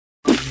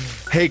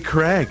Hey,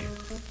 Craig,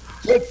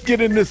 let's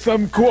get into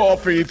some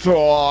coffee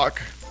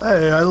talk.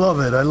 Hey, I love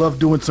it. I love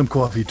doing some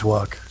coffee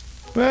talk.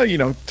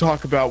 Well,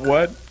 talk about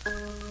what?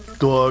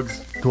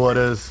 Dogs,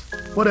 daughters,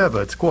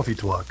 whatever. It's coffee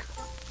talk.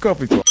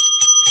 Coffee talk.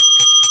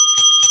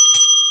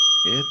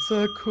 It's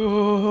a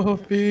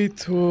coffee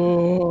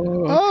talk.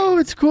 Oh,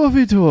 it's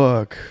coffee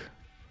talk.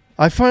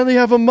 I finally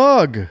have a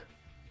mug.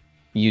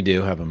 You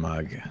do have a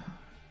mug.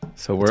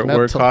 So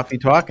we're coffee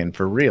talking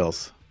for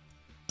reals.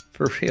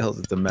 For reals,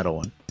 it's a metal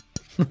one.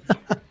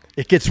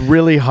 It gets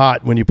really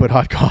hot when you put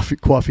hot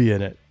coffee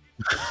in it.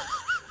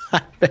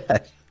 I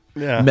bet.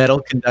 Yeah.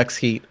 Metal conducts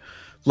heat.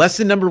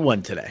 Lesson number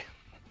 1 today.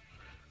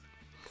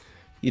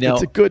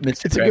 It's a good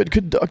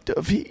conductor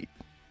of heat.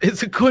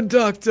 It's a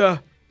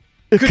conductor.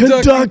 A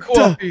conductor.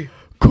 Coffee.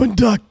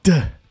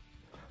 Conductor.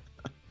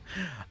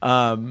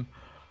 So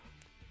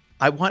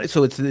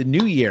it's the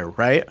new year,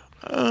 right?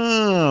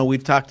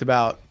 We've talked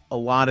about a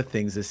lot of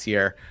things this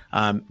year.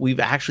 We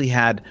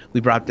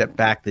brought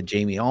back the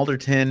Jamie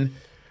Alderton.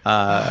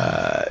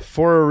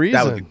 For a reason.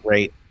 That was a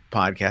great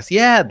podcast.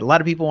 Yeah, a lot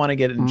of people want to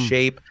get in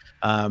shape.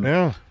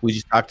 We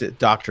just talked to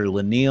Dr.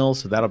 Lanil,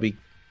 so that'll be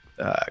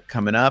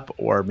coming up,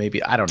 or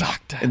maybe, I don't know.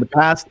 In the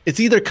past, it's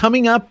either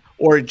coming up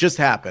or it just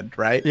happened,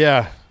 right?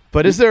 Yeah.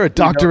 But is there a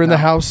doctor in the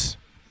house?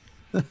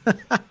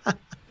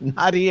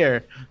 Not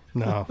here.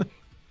 No.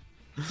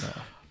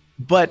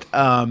 But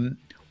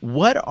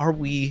what are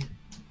we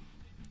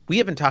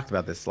haven't talked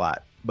about this a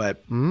lot,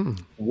 but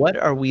what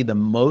are we the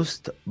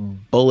most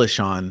bullish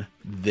on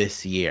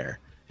this year?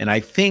 And I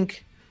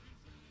think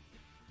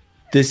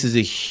this is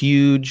a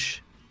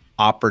huge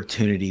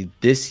opportunity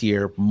this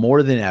year,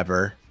 more than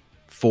ever,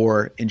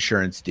 for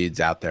insurance dudes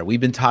out there. We've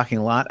been talking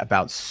a lot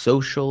about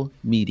social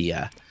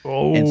media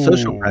and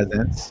social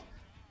presence,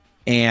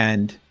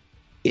 and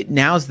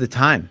now's the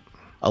time.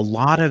 A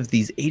lot of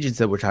these agents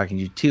that we're talking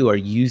to too are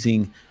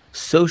using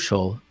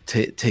social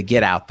to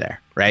get out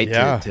there, right?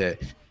 Yeah.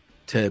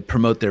 To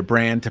promote their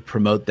brand, to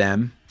promote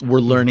them. We're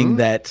learning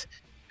that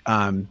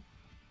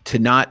to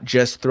not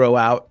just throw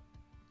out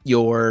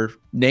your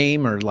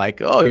name or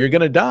like, oh, you're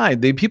going to die.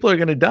 People are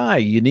going to die.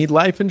 You need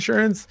life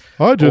insurance.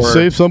 I just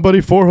saved somebody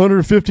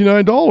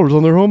 $459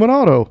 on their home and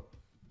auto.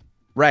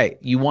 Right.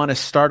 You want to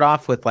start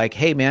off with like,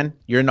 hey, man,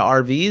 you're into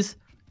RVs?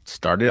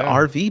 Start an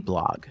RV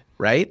blog,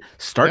 right?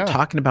 Start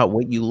talking about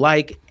what you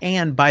like.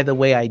 And by the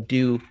way, I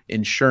do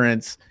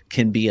insurance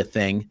can be a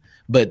thing,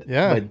 but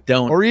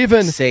don't or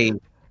even say.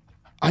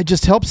 I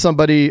just helped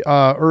somebody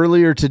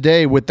earlier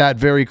today with that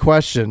very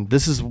question.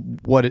 This is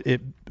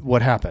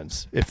what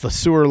happens if the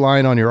sewer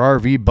line on your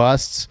RV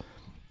busts,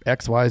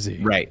 XYZ.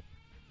 Right.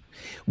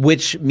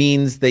 Which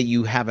means that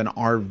you have an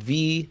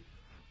RV,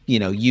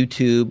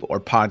 YouTube or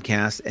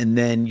podcast, and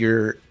then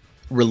you're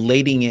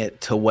relating it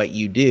to what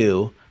you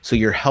do. So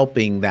you're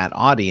helping that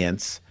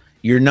audience.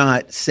 You're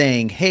not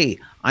saying, hey,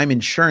 I'm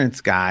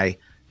insurance guy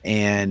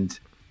and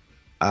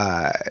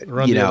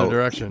run the other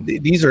direction.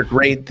 These are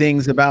great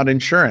things about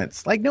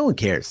insurance. Like no one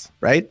cares,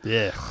 right?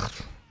 Yeah.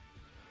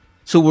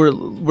 So we're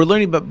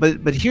learning,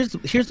 but here's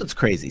what's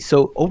crazy.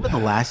 So over the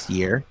last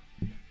year,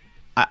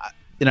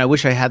 I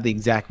wish I had the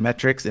exact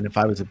metrics, and if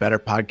I was a better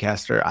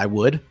podcaster, I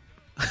would.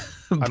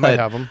 I might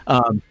have them.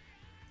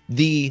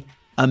 The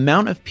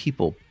amount of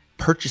people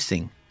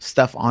purchasing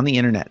stuff on the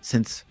internet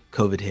since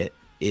COVID hit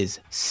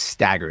is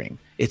staggering.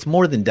 It's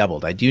more than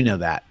doubled. I do know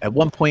that. At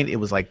one point, it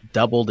was like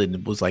doubled, and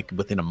it was like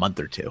within a month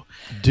or two.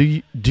 Do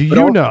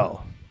you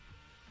know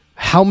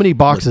how many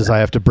boxes I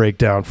have to break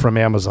down from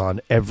Amazon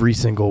every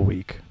single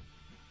week?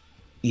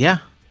 Yeah.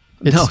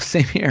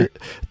 Same here.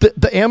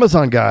 The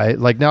Amazon guy,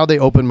 like now they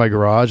open my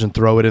garage and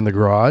throw it in the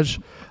garage.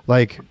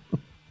 Like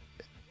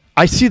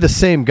I see the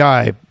same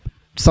guy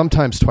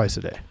sometimes twice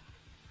a day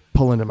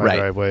pull into my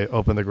driveway,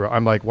 open the garage.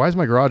 I'm like, why is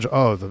my garage?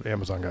 Oh, the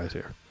Amazon guy's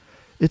here.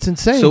 It's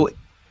insane. So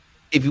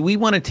if we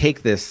want to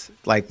take this,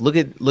 like look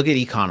at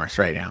e-commerce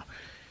right now.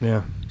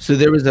 Yeah. So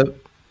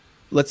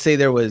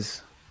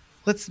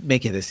let's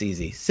make it this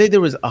easy. Say there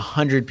was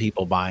 100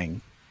 people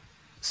buying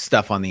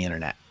stuff on the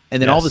internet.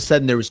 And then all of a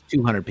sudden there was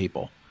 200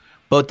 people,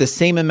 but the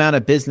same amount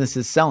of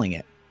businesses selling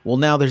it. Well,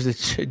 now there's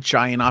a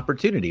giant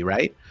opportunity,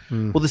 right?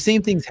 Well, the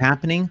same thing's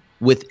happening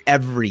with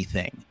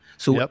everything.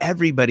 So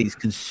everybody's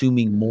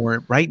consuming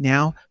more right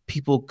now.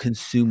 People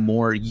consume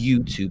more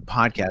YouTube,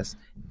 podcasts,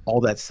 all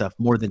that stuff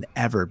more than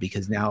ever,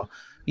 because now,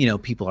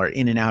 people are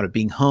in and out of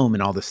being home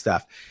and all this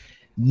stuff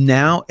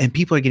now, and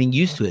people are getting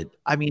used to it.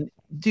 I mean,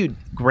 dude,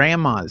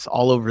 grandmas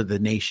all over the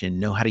nation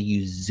know how to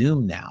use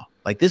Zoom now.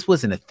 Like this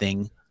wasn't a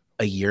thing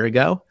a year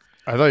ago.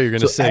 I thought you were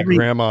going to say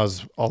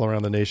grandmas all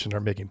around the nation are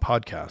making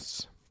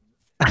podcasts.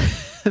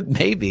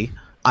 Maybe.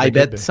 I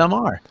bet some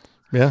are.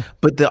 Yeah.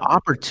 But the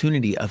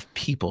opportunity of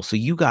people, so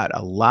you got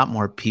a lot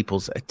more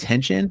people's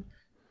attention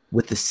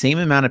with the same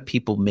amount of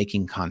people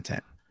making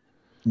content.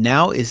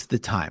 Now is the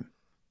time.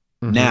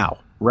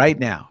 Right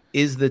now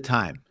is the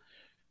time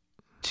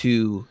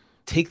to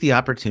take the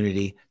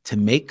opportunity to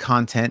make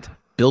content,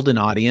 build an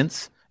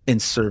audience, and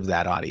serve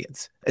that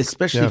audience,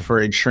 especially for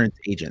insurance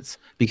agents,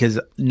 because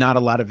not a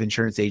lot of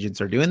insurance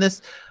agents are doing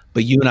this.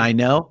 But you and I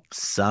know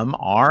some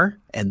are,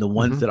 and the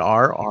ones that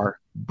are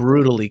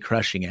brutally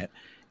crushing it.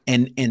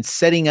 And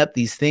setting up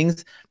these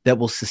things that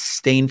will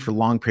sustain for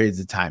long periods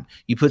of time.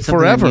 You put something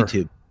Forever. on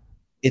YouTube.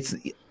 It's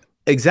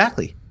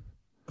exactly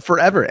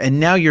forever. And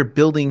now you're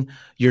building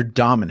your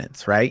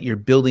dominance, right? You're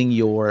building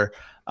your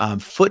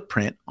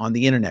footprint on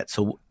the internet.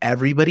 So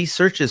everybody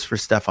searches for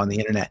stuff on the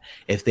internet.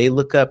 If they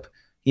look up,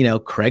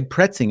 Craig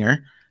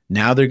Pretzinger,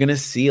 now they're going to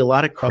see a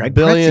lot of Craig A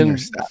billion Pretzinger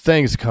stuff.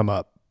 things come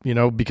up,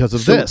 because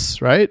of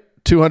this, right?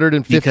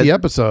 250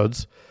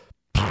 episodes.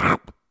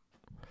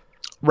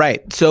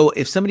 Right. So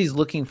if somebody's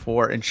looking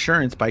for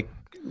insurance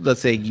let's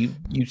say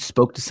you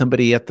spoke to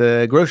somebody at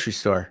the grocery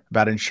store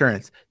about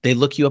insurance, they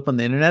look you up on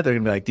the internet, they're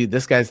going to be like, dude,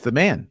 this guy's the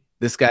man.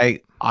 This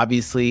guy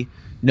obviously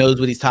knows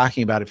what he's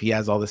talking about if he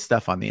has all this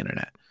stuff on the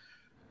internet.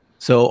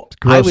 So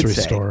I would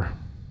say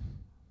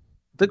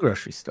the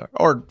grocery store,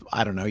 or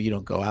I don't know, you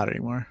don't go out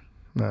anymore.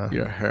 No.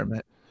 You're a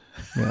hermit.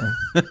 Yeah.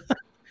 On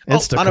a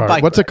Instacart.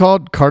 bike What's it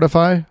called?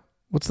 Cartify?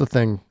 What's the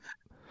thing?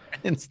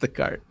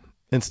 Instacart.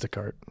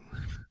 Instacart.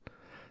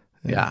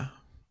 Yeah.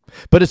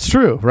 But it's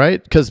true,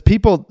 right? Because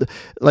people,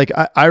 like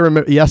I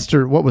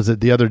remember what was it?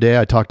 The other day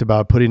I talked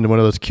about putting one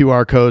of those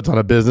QR codes on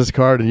a business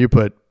card, and you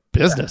put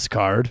business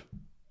card.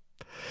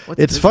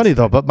 It's funny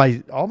though, but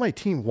all my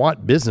team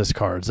want business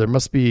cards. There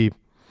must be,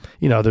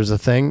 there's a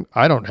thing.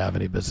 I don't have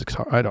any business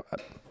cards.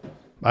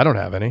 I don't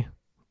have any.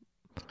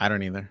 I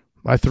don't either.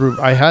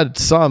 I had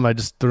some. I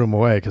just threw them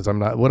away because I'm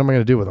not. What am I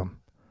going to do with them?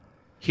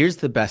 Here's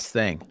the best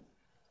thing.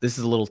 This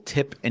is a little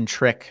tip and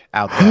trick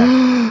out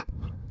there.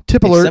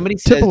 Tip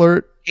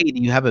alert. Hey,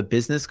 do you have a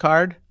business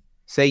card?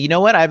 Say, you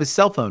know what? I have a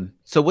cell phone.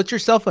 So what's your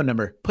cell phone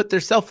number? Put their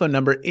cell phone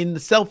number in the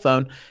cell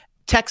phone.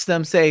 Text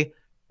them. Say,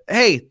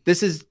 hey,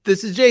 this is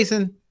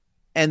Jason.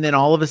 And then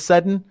all of a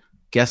sudden,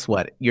 guess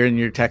what? You're in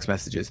your text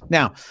messages.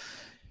 Now,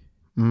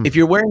 if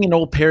you're wearing an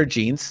old pair of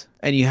jeans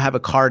and you have a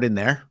card in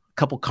there, a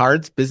couple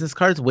cards, business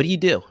cards, what do you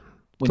do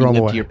when Throw you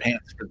them empty away. your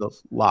pants for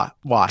those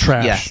wash?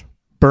 Trash. Yes.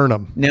 Burn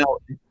them. Now,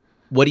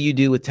 what do you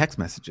do with text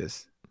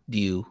messages? Do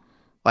you,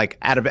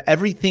 out of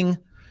everything,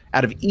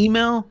 out of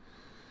email,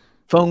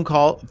 phone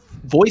call,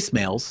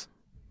 voicemails,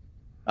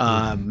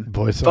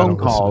 phone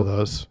calls,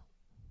 those.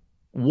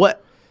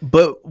 what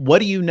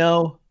do you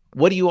know?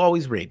 What do you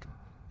always read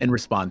and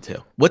respond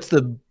to? What's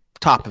the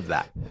top of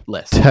that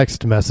list?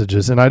 Text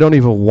messages, and I don't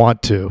even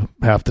want to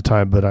half the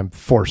time, but I'm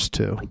forced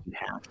to. You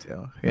have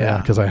to. Yeah,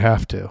 because I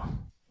have to.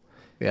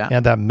 Yeah.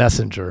 And that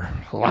messenger.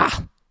 We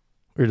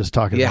were just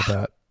talking about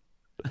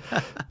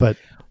that. But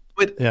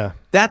yeah,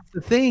 that's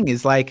the thing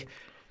is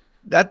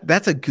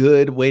that's a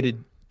good way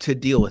to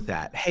deal with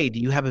that. Hey, do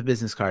you have a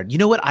business card? You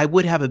know what? I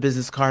would have a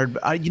business card.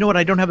 But you know what?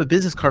 I don't have a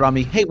business card on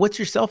me. Hey, what's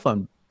your cell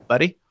phone,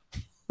 buddy?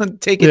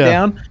 Take it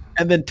down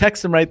and then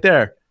text them right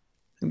there.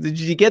 Did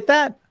you get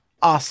that?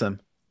 Awesome.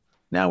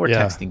 Now we're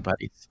texting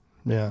buddies.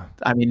 Yeah.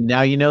 I mean,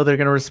 now you know they're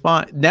going to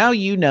respond. Now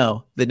you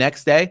know the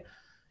next day,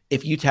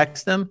 if you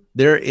text them,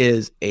 there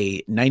is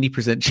a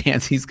 90%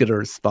 chance he's going to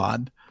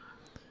respond.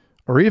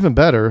 Or even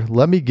better,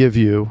 let me give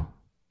you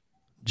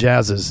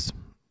Jazz's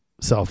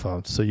cell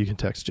phone so you can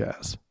text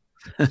Jazz.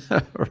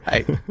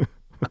 Right.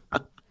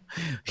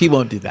 He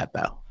won't do that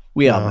though.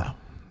 We all know.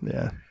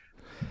 Yeah.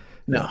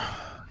 No.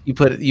 You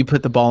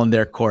put the ball in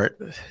their court.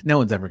 No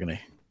one's ever going to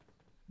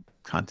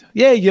contact.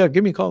 Yeah,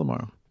 give me a call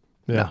tomorrow.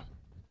 Yeah. No,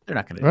 they're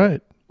not going to do Right.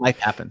 it. Life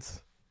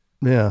happens.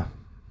 Yeah.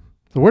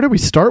 So where did we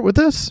start with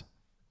this?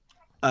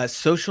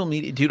 Social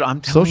media, dude,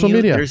 I'm telling Social you,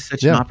 media. there's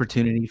such an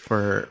opportunity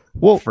for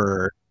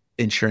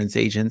insurance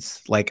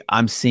agents. Like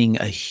I'm seeing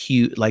a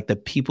huge, the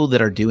people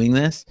that are doing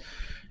this.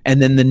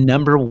 And then the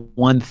number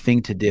one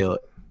thing to do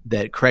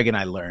that Craig and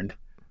I learned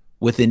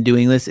within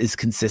doing this is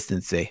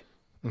consistency.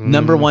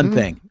 Number one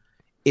thing.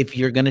 If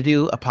you're going to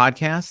do a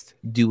podcast,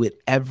 do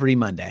it every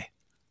Monday,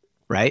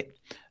 right?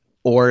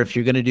 Or if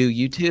you're going to do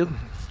YouTube,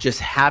 just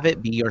have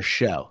it be your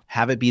show.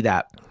 Have it be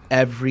that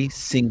every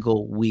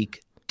single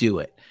week. Do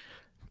it.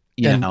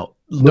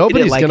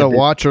 Nobody's going to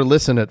watch or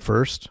listen at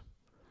first,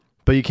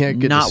 but you can't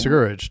get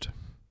discouraged.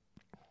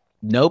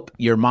 Nope.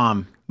 Your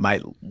mom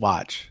might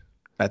watch.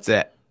 That's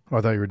it. Oh,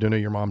 I thought you were doing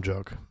your mom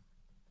joke.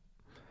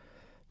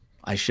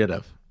 I should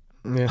have.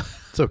 Yeah,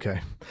 it's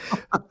okay.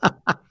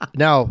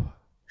 Now,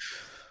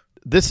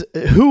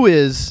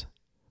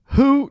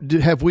 who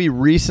have we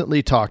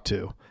recently talked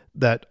to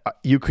that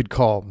you could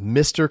call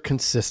Mr.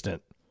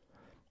 Consistent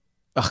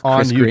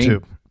on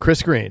YouTube?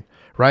 Chris Green,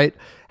 right?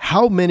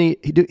 How many?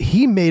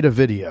 He made a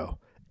video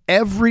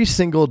every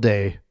single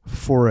day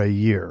for a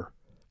year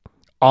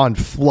on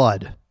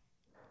flood.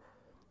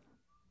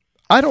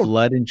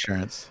 Flood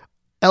insurance.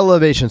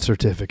 Elevation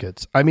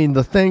certificates. I mean,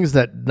 the things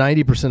that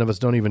 90% of us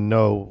don't even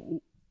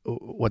know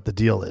what the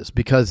deal is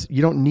because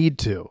you don't need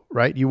to,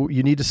 right? You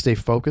need to stay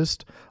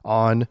focused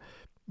on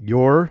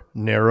your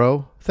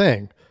narrow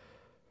thing.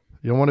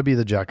 You don't want to be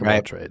the jack of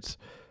all trades.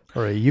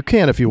 All right, you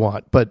can if you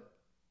want, but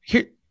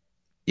here's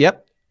the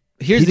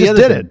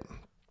other thing.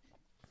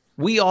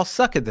 We all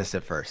suck at this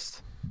at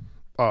first.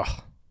 Oh,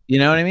 you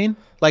know what I mean?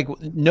 Like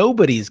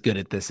nobody's good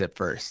at this at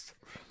first.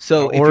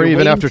 So or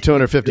even after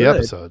 250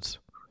 episodes.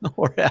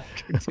 or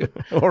after 2.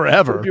 or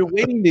ever. If you're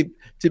waiting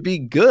to be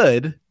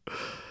good,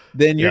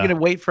 then you're Yeah. going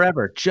to wait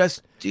forever.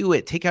 Just do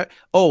it. Take out.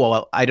 Oh,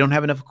 well, I don't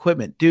have enough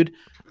equipment. Dude,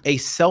 a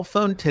cell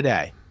phone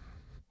today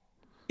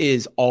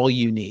is all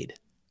you need.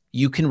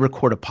 You can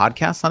record a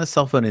podcast on a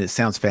cell phone and it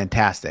sounds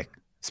fantastic,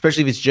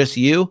 especially if it's just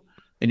you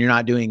and you're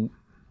not doing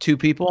 2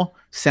 people.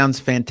 Sounds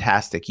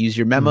fantastic. Use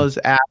your Memos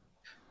app,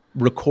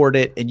 record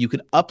it, and you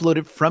can upload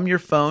it from your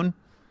phone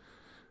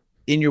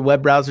in your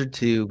web browser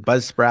to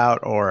Buzzsprout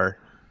or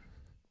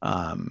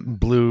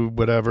Blue,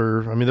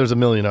 whatever. I mean, there's a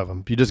million of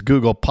them. You just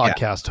Google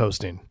podcast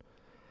hosting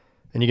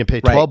and you can pay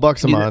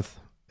 $12 a month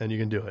and you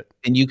can do it.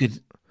 And you could,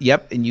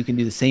 and you can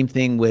do the same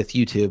thing with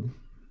YouTube.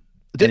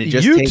 And it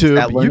just YouTube, takes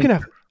that you can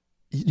have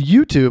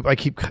YouTube. I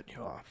keep cutting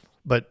you off,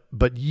 but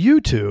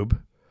YouTube,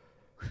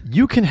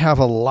 you can have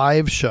a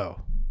live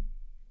show.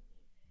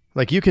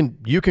 Like you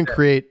can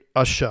create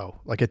a show,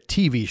 like a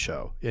TV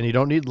show, and you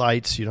don't need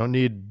lights. You don't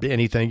need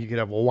anything. You could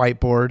have a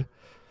whiteboard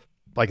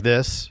like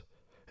this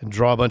and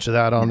draw a bunch of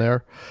that on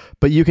there,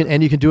 but you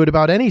can do it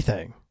about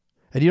anything.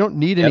 And you don't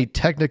need any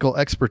technical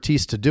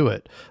expertise to do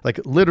it. Like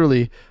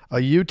literally a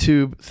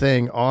YouTube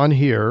thing on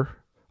here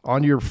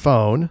on your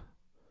phone,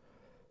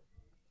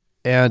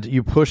 and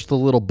you push the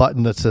little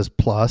button that says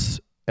plus,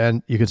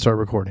 and you can start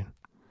recording.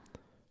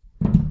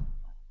 You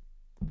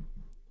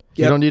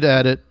don't need to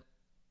edit.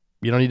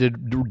 You don't need to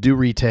do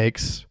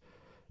retakes.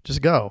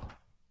 Just go.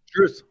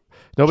 Truth.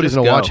 Nobody's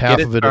going to watch half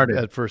of it started.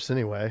 at first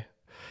anyway.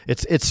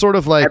 It's sort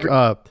of like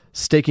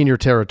staking your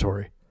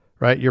territory,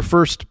 right? Your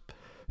first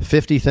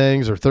 50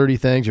 things or 30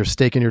 things, you're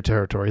staking your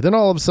territory. Then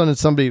all of a sudden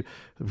somebody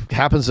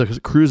happens to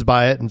cruise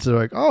by it and they're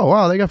like, oh,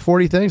 wow, they got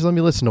 40 things. Let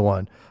me listen to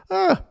one.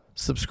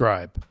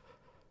 Subscribe.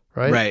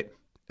 Right.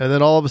 And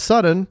then all of a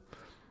sudden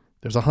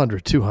there's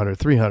 100, 200,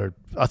 300,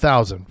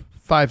 1,000,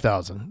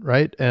 5,000,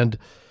 right? And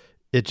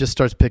it just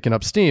starts picking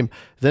up steam.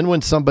 Then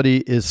when somebody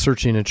is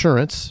searching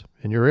insurance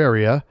in your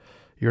area,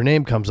 your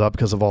name comes up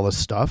because of all this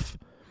stuff.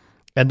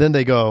 And then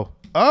they go,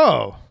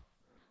 oh,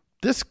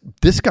 this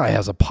guy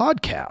has a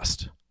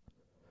podcast.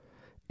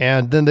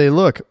 And then they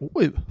look,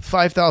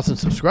 5,000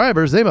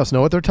 subscribers. They must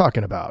know what they're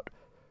talking about.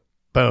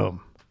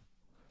 Boom.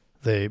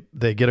 They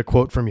get a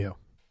quote from you.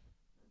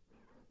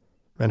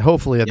 And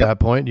hopefully at that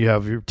point, you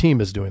have your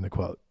team is doing the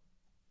quote.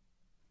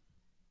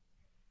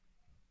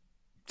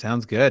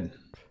 Sounds good.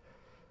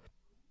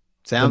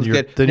 Sounds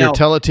good. Then your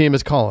teleteam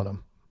is calling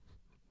them.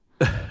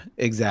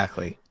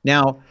 Exactly.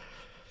 Now,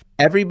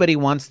 everybody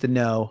wants to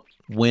know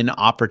when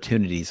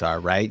opportunities are,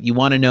 right? You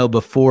want to know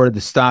before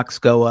the stocks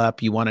go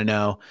up. You want to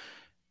know,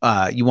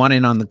 you want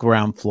in on the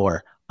ground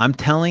floor. I'm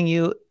telling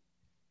you,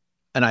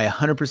 and I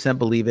 100%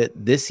 believe it,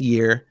 this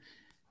year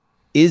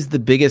is the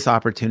biggest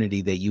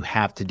opportunity that you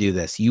have to do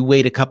this. You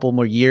wait a couple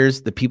more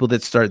years, the people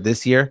that start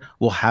this year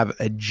will have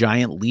a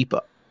giant leap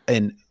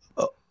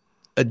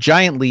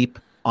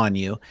on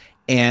you,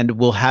 and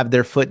will have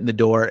their foot in the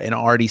door and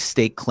already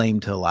stake claim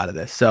to a lot of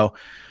this. So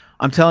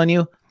I'm telling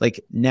you,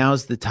 like,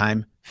 now's the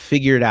time.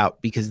 Figure it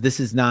out, because this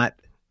is not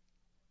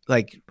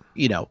like,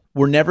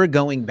 we're never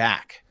going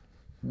back.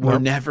 We're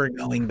never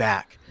going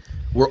back.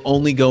 We're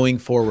only going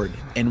forward,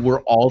 and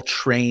we're all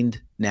trained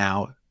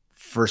now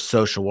for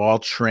social. We're all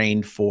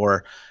trained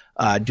for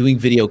doing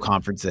video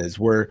conferences.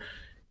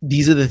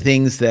 These are the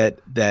things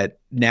that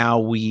now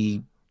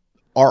we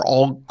are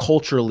all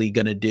culturally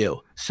going to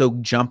do. So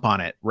jump on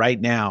it right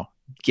now.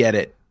 Get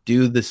it.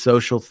 Do the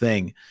social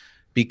thing.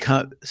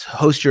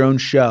 Host your own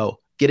show.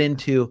 Get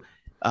into.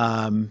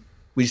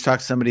 We just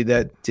talked to somebody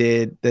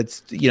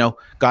that's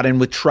got in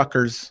with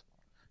truckers.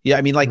 Yeah,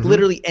 I mean, like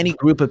literally any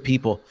group of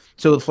people.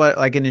 So if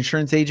like an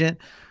insurance agent,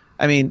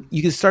 I mean,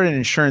 you can start an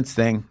insurance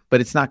thing,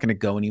 but it's not going to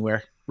go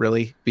anywhere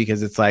really,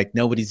 because it's like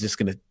nobody's just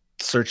going to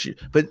search you.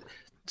 But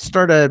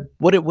start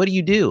what do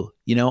you do?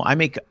 I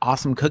make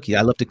awesome cookies.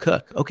 I love to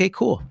cook. Okay,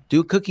 cool.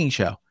 Do a cooking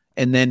show,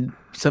 and then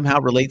somehow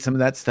relate some of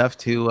that stuff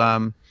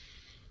to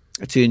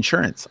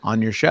insurance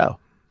on your show.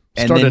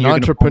 And start then an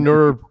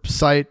entrepreneur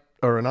site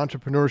or an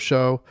entrepreneur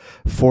show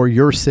for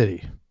your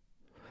city.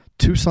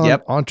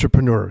 Tucson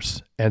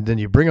entrepreneurs. And then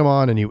you bring them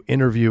on and you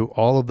interview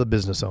all of the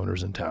business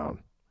owners in town.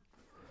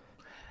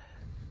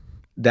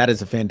 That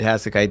is a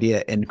fantastic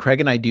idea. And Craig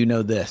and I do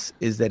know this,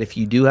 is that if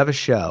you do have a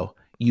show,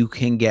 you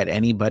can get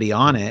anybody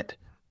on it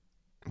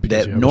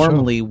that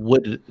normally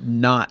would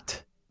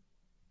not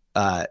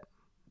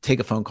take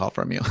a phone call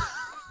from you.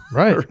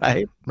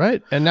 Right.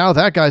 Right. And now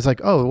that guy's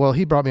like, oh, well,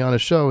 he brought me on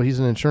his show. He's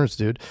an insurance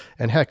dude.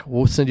 And heck,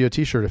 we'll send you a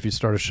t-shirt if you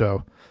start a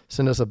show.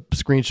 Send us a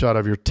screenshot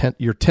of your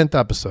 10th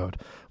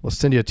episode. We'll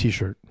send you a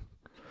t-shirt.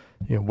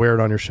 Wear it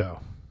on your show.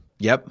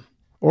 Yep.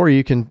 Or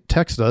you can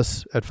text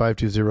us at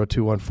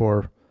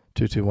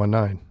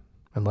 520-214-2219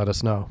 and let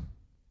us know.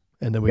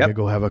 And then we can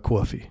go have a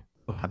coffee.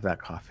 We'll have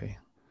that coffee.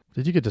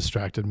 Did you get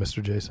distracted,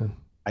 Mr. Jason?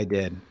 I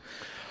did.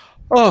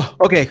 Oh,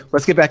 okay.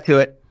 Let's get back to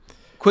it.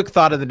 Quick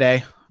thought of the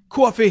day.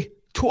 Coffee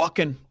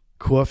talking.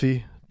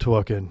 Coffee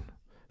talking.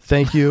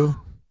 Thank you.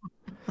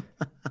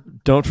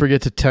 Don't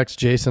forget to text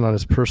Jason on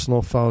his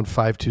personal phone,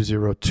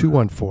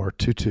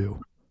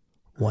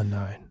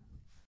 520-214-2219.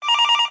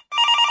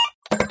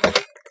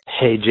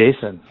 Hey,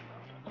 Jason.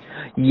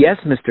 Yes,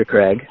 Mr.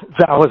 Craig.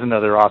 That was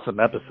another awesome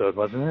episode,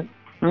 wasn't it?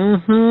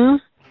 Mm-hmm.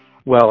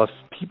 Well, if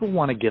people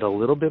want to get a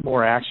little bit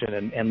more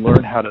action and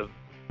learn how to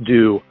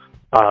do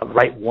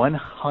write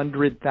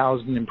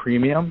 100,000 in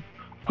premium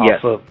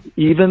off of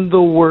even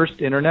the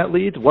worst internet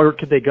leads, where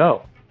could they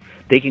go?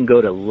 They can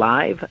go to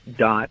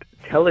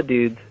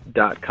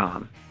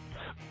live.teledudes.com.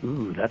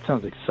 Ooh, that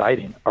sounds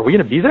exciting. Are we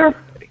going to be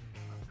there?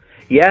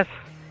 Yes.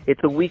 It's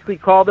a weekly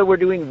call that we're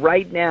doing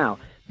right now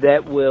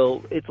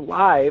it's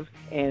live,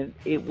 and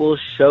it will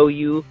show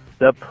you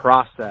the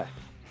process.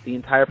 The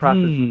entire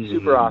process is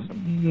super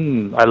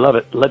awesome. I love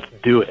it. Let's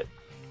do it.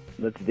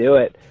 Let's do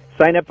it.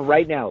 Sign up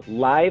right now,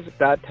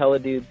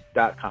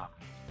 live.teledudes.com.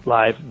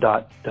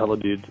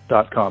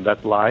 Live.teledudes.com.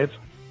 That's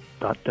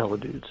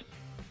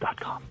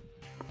live.teledudes.com.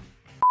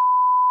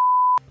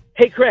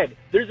 Hey, Craig,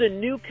 there's a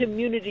new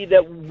community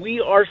that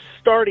we are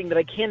starting that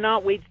I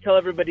cannot wait to tell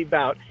everybody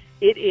about.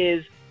 It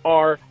is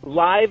our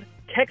live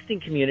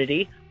texting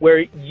community where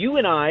you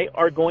and I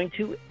are going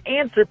to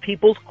answer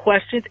people's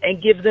questions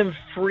and give them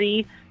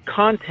free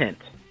content,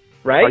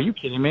 right? Are you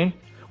kidding me?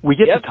 We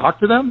get to talk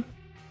to them?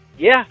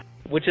 Yeah,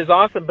 which is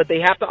awesome, but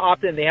they have to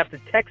opt in. They have to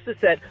text us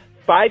at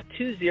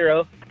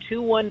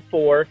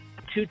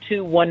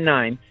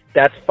 520-214-2219.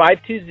 That's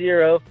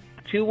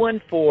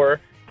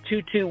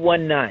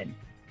 520-214-2219.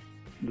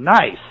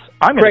 Nice.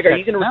 Craig, are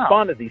you going to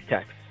respond to these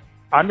texts?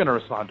 I'm going to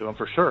respond to them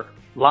for sure.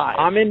 Live.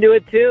 I'm into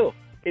it too.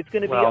 It's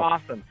going to be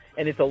awesome.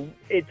 And it's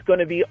going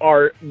to be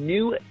our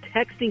new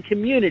texting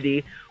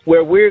community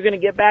where we're going to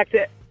get back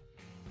to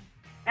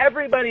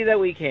everybody that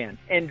we can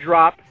and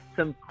drop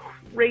some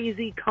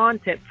crazy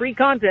content, free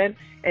content,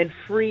 and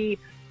free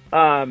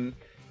the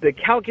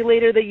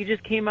calculator that you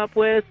just came up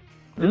with.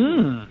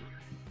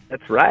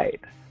 That's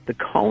right. The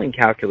calling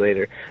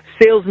calculator,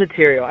 sales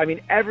material. I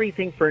mean,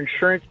 everything for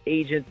insurance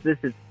agents. This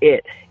is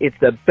it. It's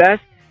the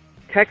best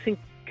texting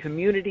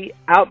community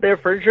out there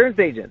for insurance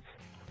agents.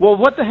 Well,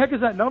 what the heck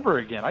is that number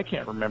again? I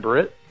can't remember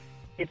it.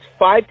 It's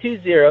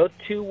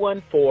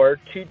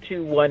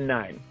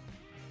 520-214-2219.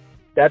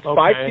 That's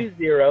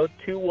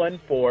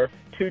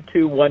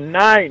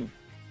 520-214-2219.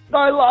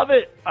 I love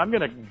it. I'm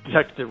going to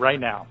text it right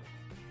now.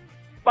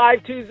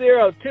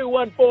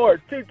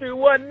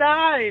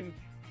 520-214-2219.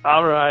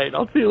 All right.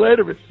 I'll see you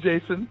later, Mr.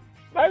 Jason.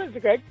 Bye,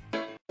 Mr. Craig. Wait,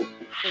 do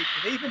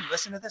they even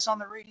listen to this on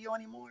the radio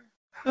anymore?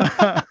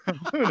 I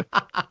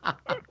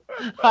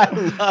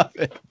love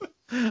it.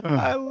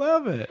 I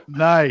love it.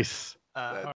 Nice.